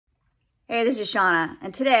Hey, this is Shawna,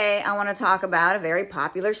 and today I want to talk about a very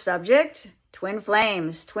popular subject, twin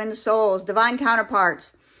flames, twin souls, divine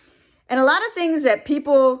counterparts, and a lot of things that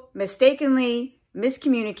people mistakenly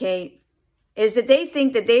miscommunicate is that they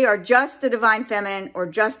think that they are just the divine feminine or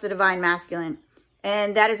just the divine masculine.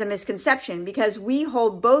 And that is a misconception because we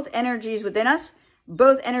hold both energies within us.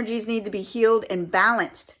 Both energies need to be healed and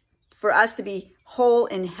balanced for us to be whole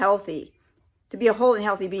and healthy. To be a whole and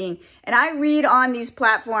healthy being. And I read on these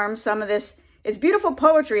platforms some of this, it's beautiful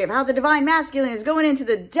poetry of how the divine masculine is going into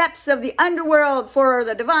the depths of the underworld for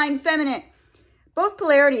the divine feminine. Both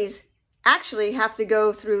polarities actually have to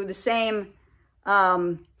go through the same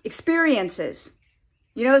experiences,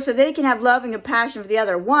 so they can have love and compassion for the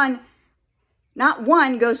other. Not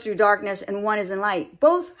one goes through darkness and one is in light.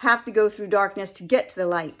 Both have to go through darkness to get to the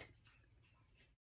light.